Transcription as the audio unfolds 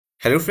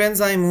Hello friends,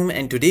 I'm Moom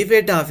and today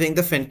we're diving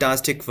the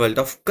fantastic world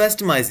of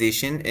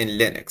customization in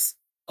Linux.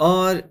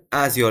 Or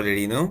as you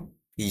already know,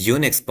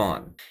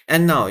 Unixporn.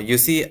 And now, you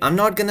see, I'm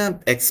not gonna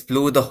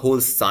explore the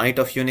whole site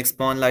of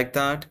Unixporn like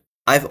that.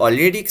 I've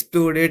already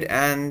explored it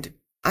and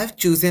I've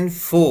chosen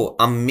 4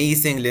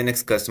 amazing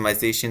Linux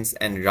customizations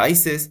and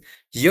rices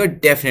you're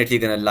definitely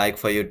gonna like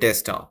for your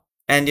desktop.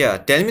 And yeah,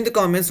 tell me in the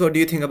comments what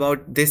do you think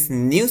about this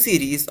new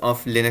series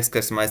of Linux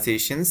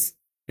customizations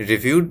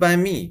reviewed by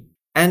me.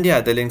 And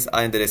yeah, the links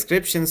are in the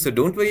description, so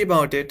don't worry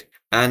about it.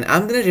 And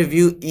I'm gonna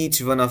review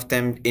each one of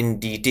them in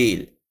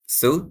detail.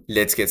 So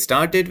let's get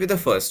started with the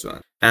first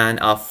one. And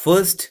our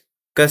first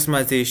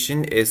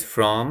customization is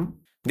from,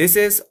 this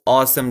is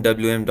awesome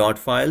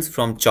wm.files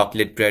from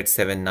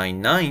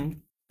chocolatebread799.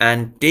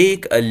 And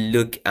take a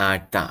look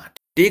at that.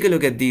 Take a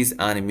look at these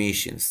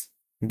animations.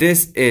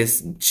 This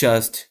is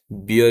just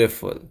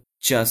beautiful.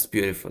 Just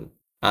beautiful.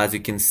 As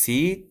you can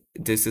see,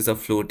 this is a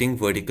floating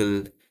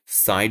vertical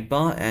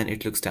sidebar and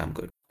it looks damn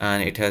good.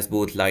 And it has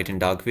both light and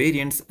dark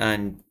variants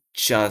and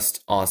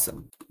just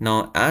awesome.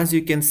 Now, as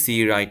you can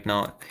see right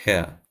now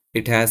here,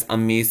 it has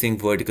amazing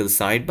vertical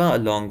sidebar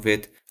along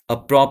with a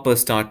proper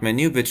start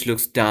menu which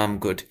looks damn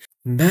good.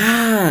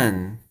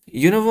 Man,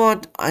 you know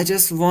what? I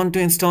just want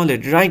to install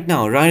it right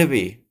now, right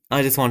away.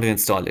 I just want to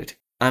install it.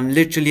 I'm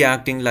literally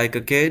acting like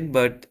a kid,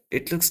 but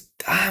it looks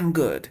damn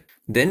good.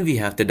 Then we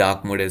have the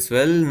dark mode as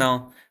well.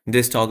 Now,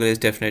 this toggle is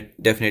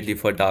definitely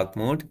for dark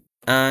mode.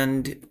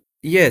 And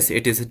yes,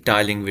 it is a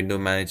tiling window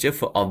manager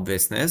for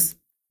obviousness,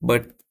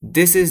 but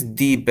this is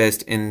the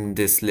best in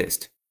this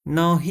list.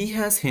 Now he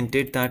has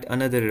hinted that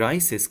another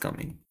rice is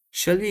coming.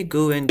 Shall we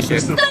go and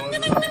check?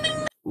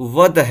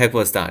 What the heck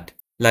was that?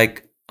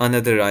 Like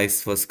another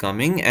rice was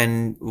coming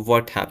and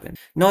what happened?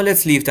 Now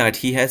let's leave that.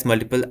 He has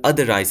multiple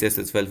other rices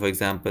as well. For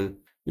example,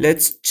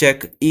 let's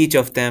check each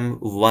of them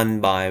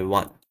one by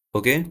one.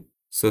 Okay.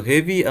 So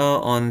here we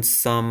are on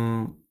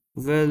some,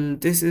 well,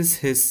 this is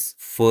his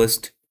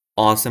first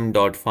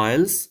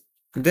awesome.files.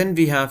 Then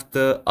we have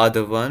the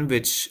other one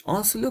which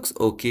also looks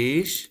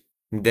okayish.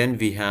 Then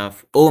we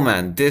have, oh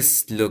man,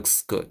 this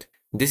looks good.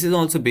 This is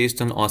also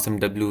based on awesome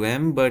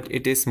WM, but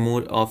it is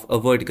more of a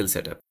vertical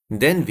setup.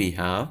 Then we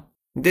have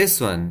this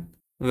one.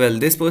 Well,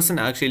 this person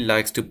actually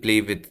likes to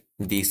play with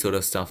these sort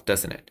of stuff,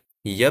 doesn't it?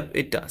 Yep,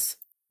 it does.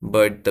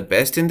 But the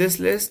best in this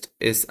list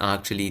is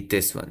actually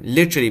this one.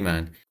 Literally,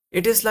 man.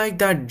 It is like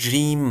that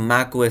dream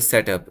macOS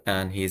setup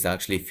and he's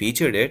actually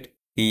featured it.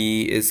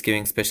 He is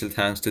giving special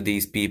thanks to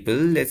these people.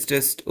 Let's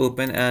just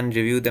open and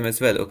review them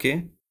as well,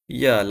 okay?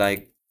 Yeah,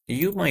 like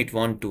you might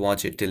want to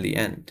watch it till the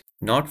end.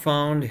 Not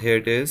found, here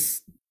it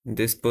is.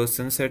 This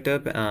person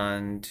setup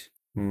and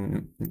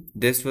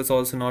this was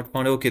also not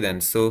found. Okay then,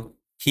 so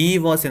he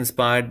was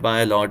inspired by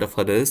a lot of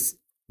others.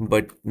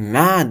 But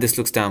man, this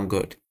looks damn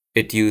good.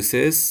 It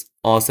uses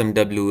awesome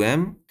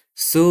WM.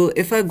 So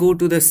if I go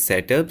to the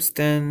setups,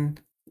 then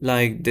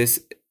like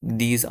this,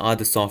 these are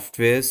the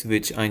softwares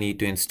which I need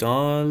to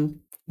install.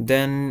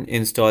 Then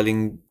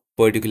installing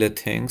particular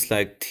things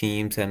like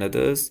themes and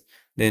others.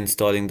 Then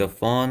installing the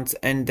fonts,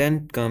 and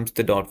then comes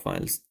the dot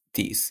files,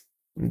 these.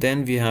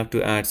 Then we have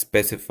to add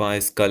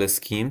specifies color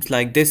schemes.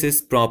 Like this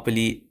is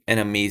properly an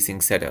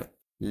amazing setup.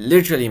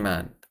 Literally,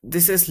 man,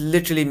 this is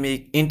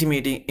literally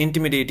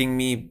intimidating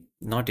me,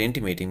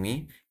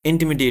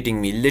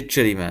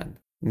 literally, man.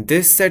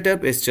 This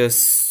setup is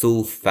just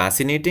so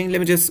fascinating.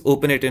 Let me just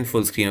open it in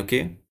full screen,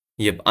 okay?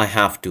 Yep, I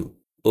have to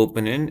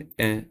open in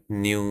a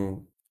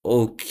new.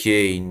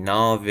 Okay,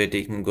 now we're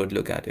taking a good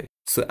look at it.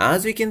 So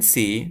as we can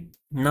see,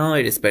 now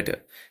it is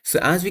better. So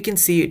as we can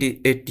see,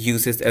 it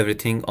uses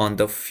everything on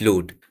the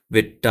float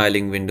with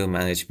tiling window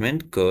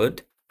management,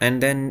 good.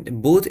 And then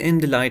both in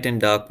the light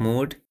and dark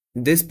mode,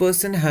 this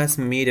person has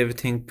made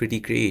everything pretty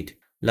great.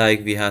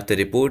 Like we have the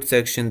report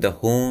section, the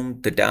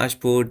home, the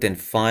dashboard, then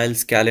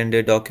files,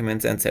 calendar,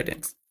 documents, and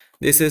settings.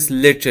 This is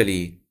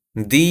literally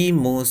the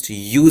most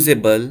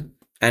usable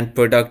and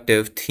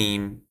productive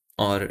theme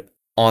or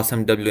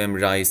awesome WM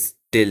rice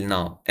till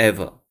now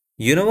ever.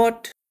 You know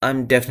what?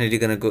 I'm definitely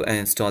gonna go and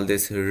install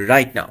this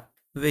right now.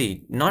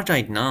 Wait, not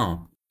right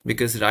now.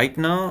 Because right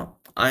now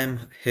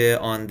I'm here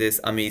on this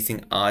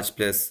amazing Arch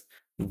plus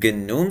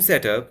GNOME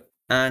setup.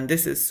 And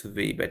this is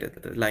way better.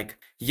 Like,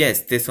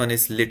 yes, this one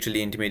is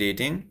literally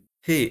intimidating.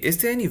 Hey, is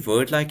there any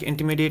word like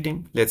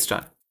intimidating? Let's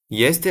try.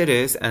 Yes, there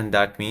is, and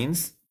that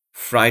means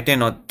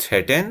frighten or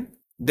threaten.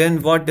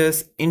 Then what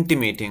does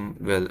intimating?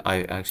 Well,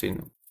 I actually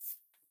know.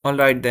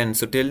 Alright then,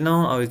 so till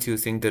now I was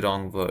using the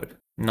wrong word.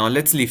 Now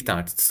let's leave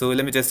that. So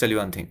let me just tell you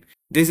one thing.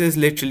 This is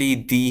literally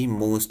the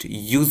most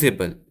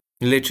usable,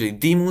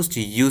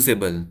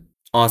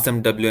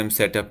 awesome WM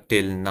setup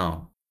till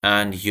now.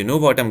 And you know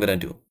what I'm gonna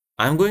do?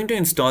 I'm going to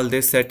install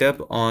this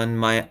setup on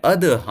my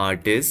other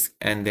hard disk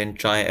and then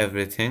try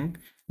everything.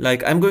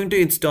 Like I'm going to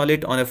install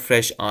it on a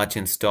fresh Arch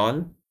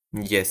install.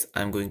 Yes,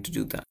 I'm going to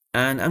do that.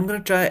 And I'm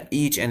going to try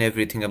each and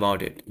everything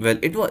about it. Well,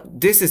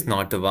 this is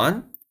not the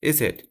one,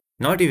 is it?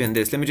 Not even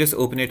this. Let me just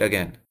open it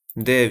again.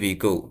 There we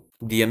go.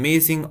 The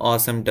amazing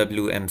awesome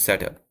WM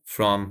setup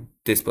from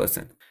this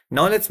person.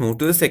 Now let's move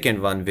to the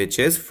second one, which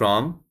is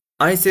from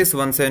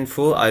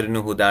i6174. I don't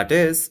know who that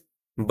is,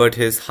 but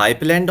his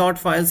Hyperland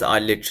files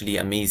are literally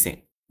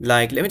amazing.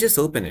 Like, let me just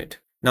open it.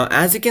 Now,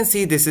 as you can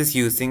see, this is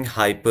using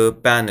Hyper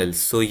panels.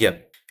 So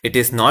yep, it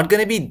is not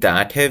gonna be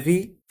that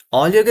heavy.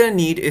 All you're gonna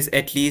need is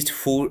at least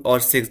 4 or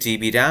 6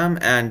 GB RAM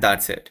and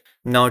that's it.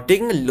 Now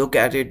taking a look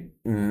at it,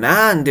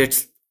 man,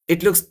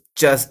 it looks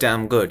just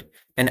damn good.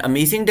 An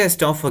amazing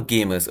desktop for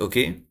gamers,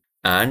 okay?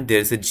 And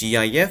there's a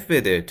GIF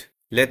with it.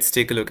 Let's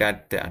take a look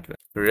at that one.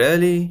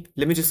 Really?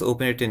 Let me just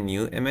open it in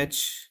new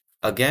image.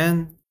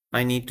 Again,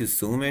 I need to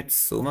zoom it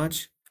so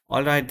much.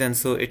 Alright then,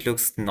 so it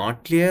looks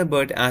not clear,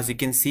 but as you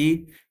can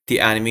see, the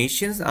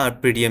animations are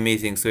pretty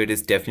amazing. So it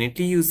is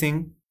definitely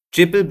using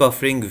triple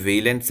buffering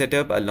Wayland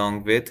setup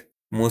along with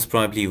most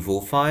probably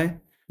Wi-Fi.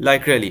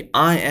 Like really,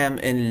 I am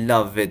in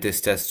love with this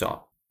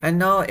desktop. And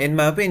now in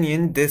my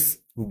opinion, this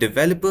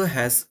developer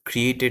has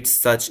created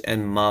such a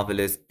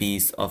marvelous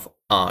piece of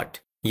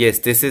art. Yes,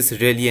 this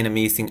is really an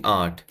amazing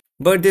art.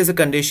 But there's a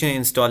condition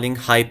installing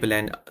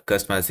Hyperland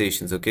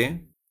customizations,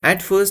 okay?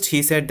 At first,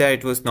 he said that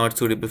it was not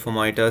suitable for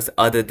monitors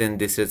other than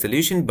this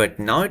resolution, but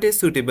now it is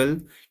suitable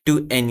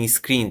to any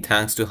screen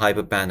thanks to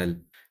HyperPanel.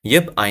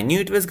 Yep, I knew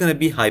it was gonna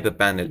be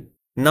HyperPanel.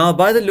 Now,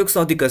 by the looks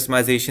of the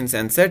customizations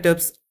and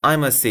setups, I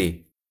must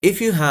say,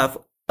 if you have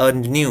a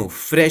new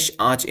fresh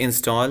Arch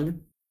install,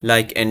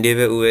 like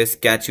EndeavourOS,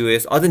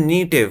 CatchOS or the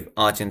native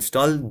Arch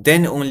install,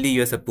 then only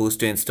you're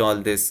supposed to install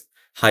this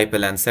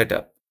Hyperland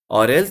setup.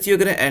 Or else you're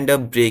gonna end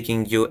up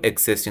breaking your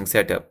existing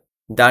setup.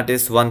 That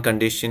is one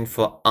condition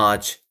for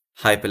Arch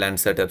Hyperland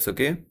setups,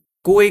 okay?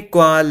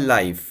 Koiqua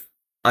Life.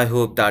 I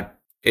hope that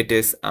it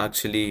is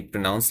actually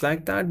pronounced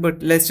like that,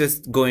 but let's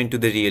just go into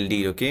the real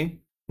deal, okay?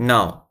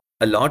 Now,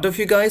 a lot of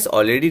you guys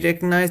already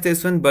recognize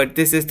this one, but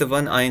this is the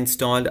one I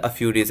installed a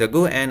few days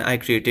ago and I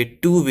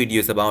created 2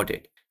 videos about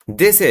it.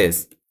 This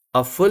is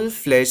a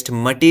full-fledged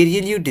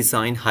material you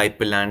design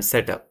Hyperland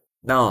setup.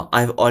 Now,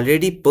 I've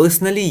already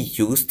personally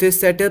used this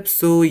setup,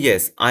 so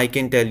yes, I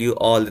can tell you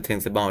all the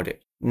things about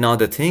it. Now,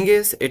 the thing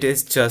is, it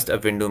is just a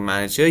window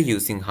manager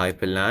using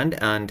Hyperland,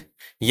 and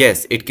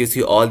yes, it gives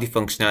you all the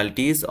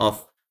functionalities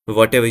of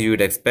whatever you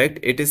would expect.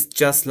 It is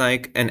just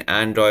like an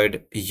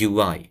Android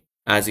UI,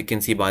 as you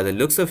can see by the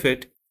looks of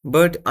it.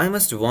 But I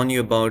must warn you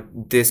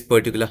about this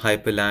particular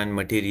Hyperland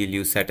material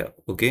you setup,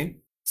 okay?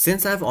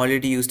 Since I've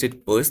already used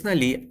it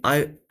personally,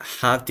 I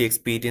have the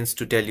experience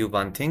to tell you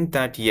one thing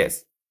that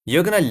yes,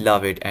 you're gonna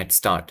love it at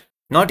start.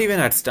 Not even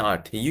at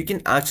start, you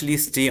can actually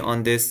stay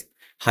on this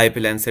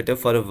Hyperland setup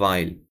for a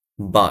while.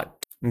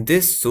 But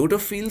this sort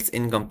of feels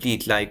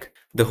incomplete, like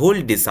the whole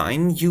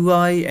design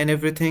UI and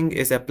everything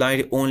is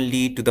applied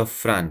only to the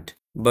front.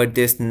 But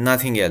there's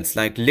nothing else,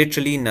 like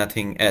literally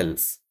nothing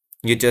else.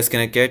 You're just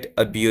gonna get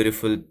a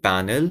beautiful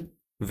panel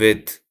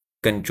with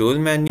control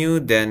menu,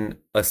 then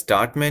a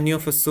start menu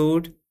of a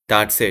sort.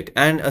 That's it.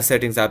 And a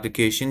settings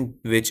application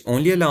which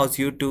only allows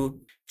you to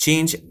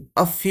change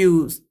a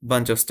few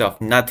bunch of stuff,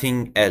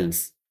 nothing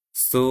else.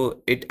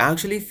 So it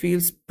actually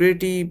feels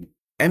pretty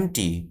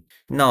empty.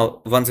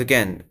 Now, once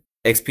again,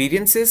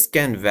 experiences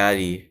can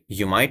vary.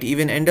 You might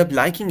even end up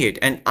liking it,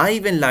 and I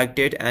even liked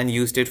it and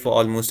used it for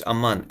almost a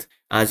month.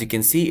 As you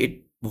can see,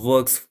 it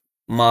works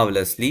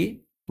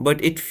marvelously,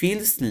 but it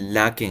feels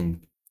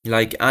lacking.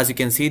 Like as you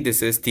can see,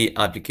 this is the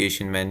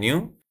application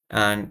menu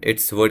and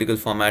its vertical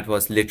format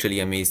was literally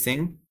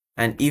amazing.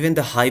 And even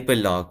the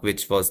hyperlock,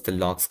 which was the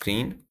lock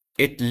screen,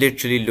 it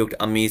literally looked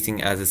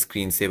amazing as a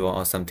screensaver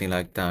or something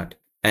like that.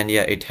 And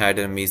yeah, it had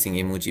an amazing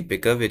emoji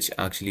picker, which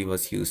actually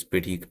was used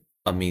pretty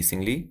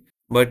amazingly.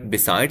 But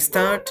besides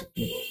that,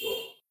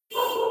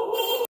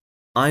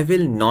 I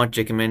will not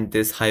recommend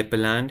this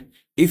Hyperland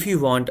if you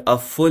want a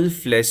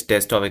full-fledged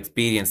desktop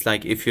experience.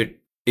 Like if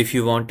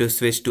you want to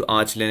switch to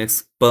Arch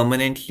Linux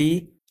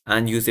permanently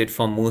and use it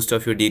for most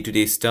of your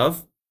day-to-day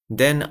stuff,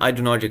 then I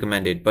do not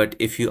recommend it. But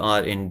if you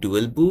are in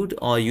dual boot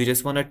or you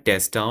just want to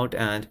test out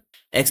and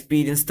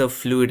experience the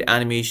fluid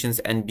animations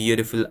and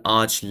beautiful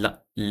Arch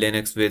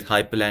Linux with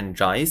Hyperland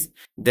Rise,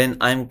 then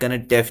I'm gonna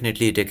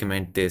definitely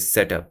recommend this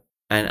setup.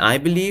 And I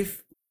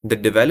believe the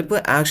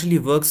developer actually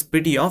works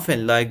pretty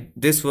often, like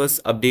this was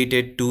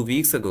updated 2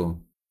 weeks ago.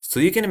 So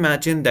you can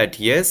imagine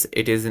that yes,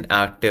 it is an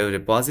active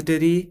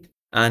repository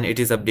and it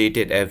is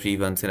updated every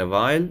once in a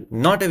while.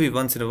 Not every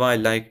once in a while,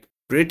 like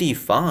pretty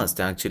fast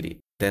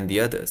actually than the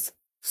others.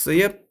 So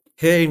yep,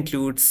 here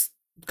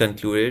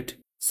concluded.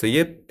 So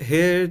yep,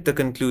 here the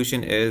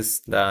conclusion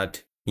is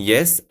that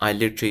yes, I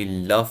literally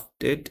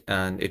loved it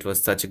and it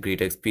was such a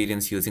great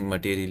experience using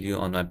Material U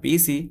on my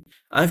PC.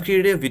 I've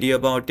created a video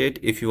about it.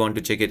 If you want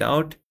to check it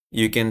out,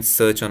 you can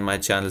search on my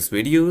channel's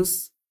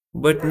videos.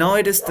 But now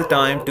it is the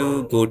time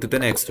to go to the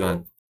next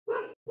one.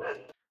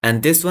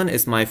 And this one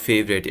is my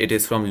favorite. It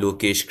is from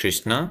Lokesh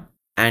Krishna.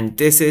 And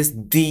this is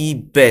the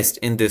best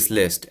in this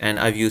list. And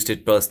I've used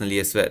it personally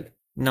as well.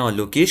 Now,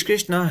 Lokesh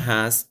Krishna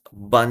has a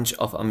bunch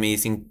of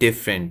amazing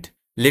different,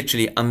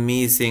 literally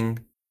amazing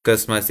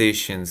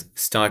customizations,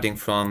 starting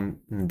from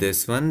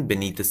this one,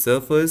 Beneath the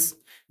Surface.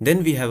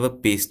 Then we have a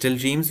Pastel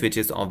Dreams, which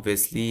is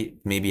obviously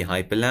maybe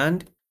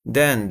Hyperland.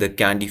 Then the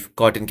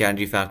cotton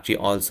candy factory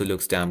also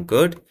looks damn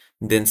good.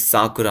 Then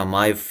Sakura,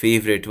 my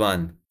favorite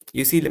one.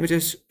 You see, let me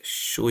just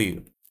show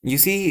you. You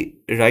see,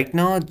 right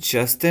now,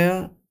 just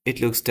there,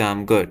 it looks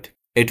damn good.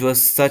 It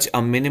was such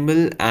a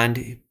minimal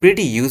and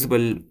pretty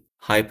usable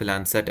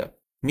Hyperland setup.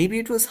 Maybe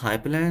it was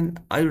Hyperland,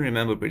 I don't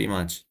remember pretty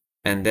much.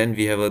 And then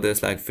we have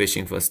others like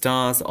Fishing for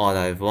Stars, All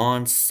I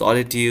Want,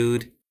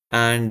 Solitude,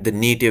 and the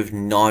native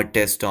Nord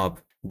desktop,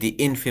 the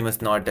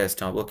infamous Nord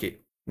desktop. Okay,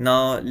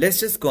 now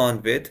let's just go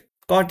on with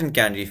Cotton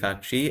Candy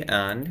Factory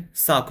and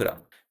Sakura.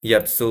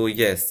 Yep, so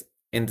yes,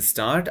 in the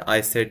start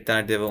I said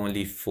that there were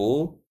only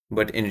 4,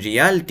 but in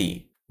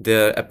reality,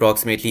 there are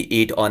approximately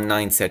 8 or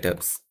 9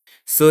 setups.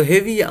 So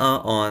here we are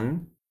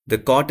on the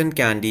Cotton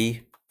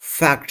Candy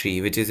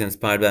Factory, which is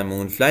inspired by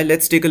Moonfly.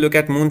 Let's take a look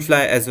at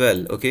Moonfly as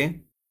well,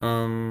 okay?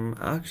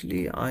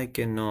 Actually, I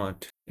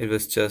cannot. It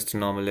was just a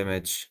normal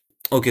image.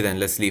 Okay, then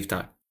let's leave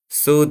that.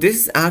 So this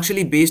is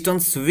actually based on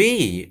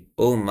Sway.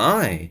 Oh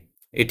my.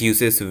 It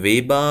uses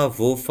Weba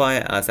Wo-Fi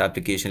as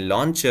application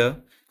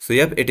launcher. So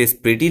yep, it is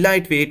pretty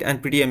lightweight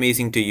and pretty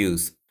amazing to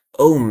use.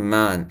 Oh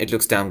man, it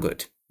looks damn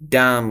good.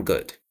 Damn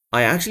good.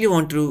 I actually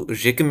want to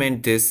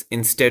recommend this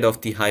instead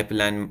of the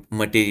Hyperland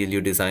Material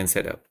You Design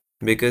setup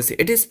because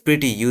it is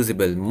pretty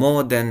usable,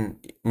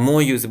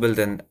 more usable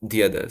than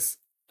the others.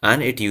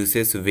 And it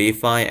uses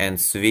Wi-Fi and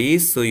Sway,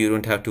 so you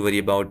don't have to worry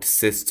about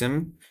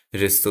system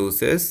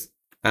resources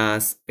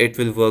as it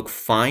will work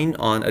fine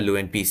on a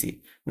low-end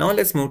PC. Now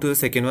let's move to the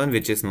second one,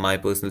 which is my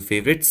personal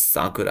favorite,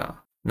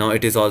 Sakura. Now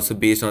it is also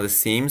based on the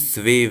same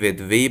Sway with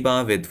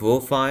Weba with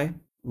Wi-Fi.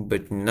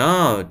 But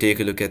now take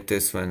a look at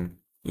this one.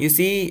 You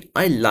see,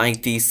 I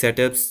like these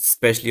setups,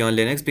 especially on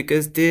Linux,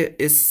 because there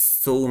is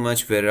so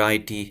much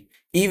variety.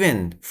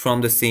 Even from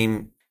the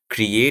same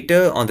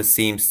creator on the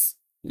same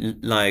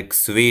like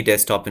Sway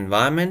desktop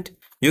environment,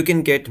 you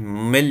can get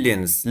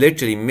millions,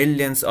 literally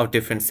millions of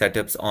different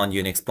setups on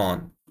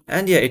Unixporn.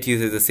 And yeah, it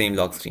uses the same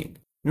lock screen.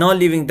 Now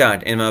leaving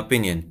that, in my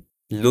opinion,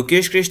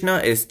 Lokesh Krishna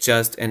is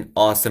just an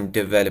awesome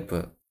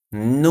developer.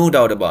 No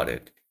doubt about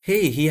it.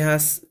 Hey, he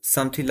has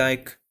something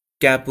like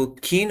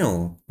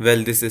Cappuccino.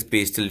 Well, this is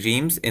Pastel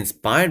Dreams,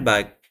 inspired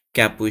by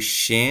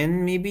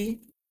Capuchin, maybe?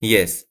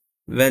 Yes.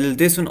 Well,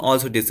 this one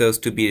also deserves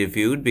to be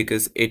reviewed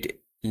because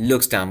it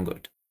looks damn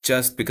good.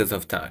 Just because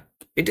of that.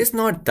 It is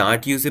not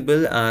that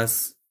usable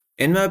as,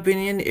 in my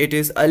opinion, it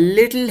is a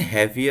little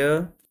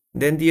heavier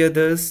than the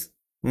others.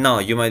 Now,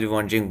 you might be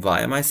wondering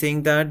why am I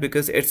saying that?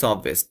 Because it's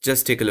obvious.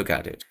 Just take a look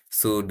at it.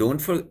 So don't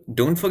forget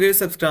to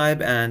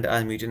subscribe and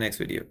I'll meet you next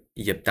video.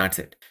 Yep, that's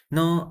it.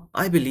 Now,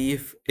 I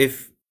believe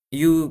if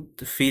you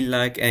feel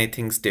like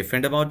anything's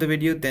different about the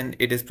video, then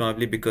it is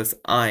probably because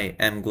I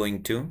am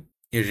going to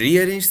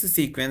rearrange the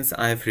sequence.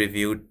 I've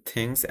reviewed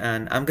things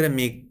and I'm gonna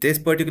make this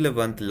particular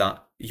one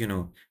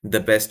the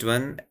best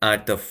one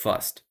at the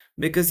first.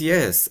 Because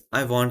yes,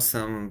 I want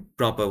some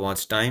proper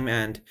watch time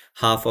and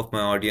half of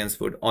my audience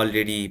would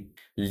already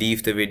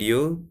leave the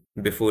video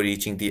before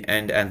reaching the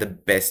end and the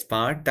best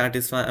part. That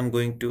is why I'm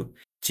going to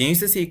change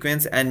the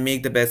sequence and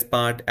make the best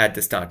part at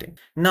the starting.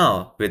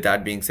 Now, with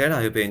that being said,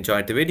 I hope you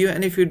enjoyed the video,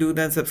 and if you do,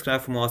 then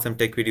subscribe for more awesome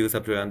tech videos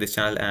uploaded on this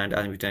channel, and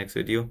I'll meet you in the next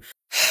video.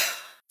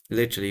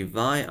 Literally,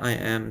 why I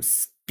am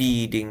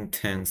speeding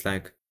things,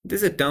 like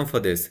there's a term for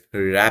this,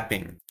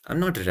 rapping. I'm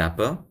not a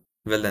rapper.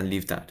 Well, then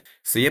leave that.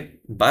 So yep,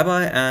 bye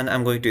bye, and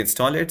I'm going to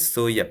install it.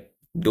 So yep,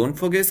 don't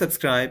forget to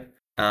subscribe,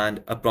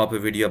 and a proper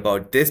video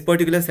about this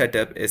particular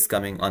setup is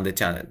coming on the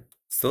channel.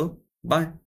 So bye.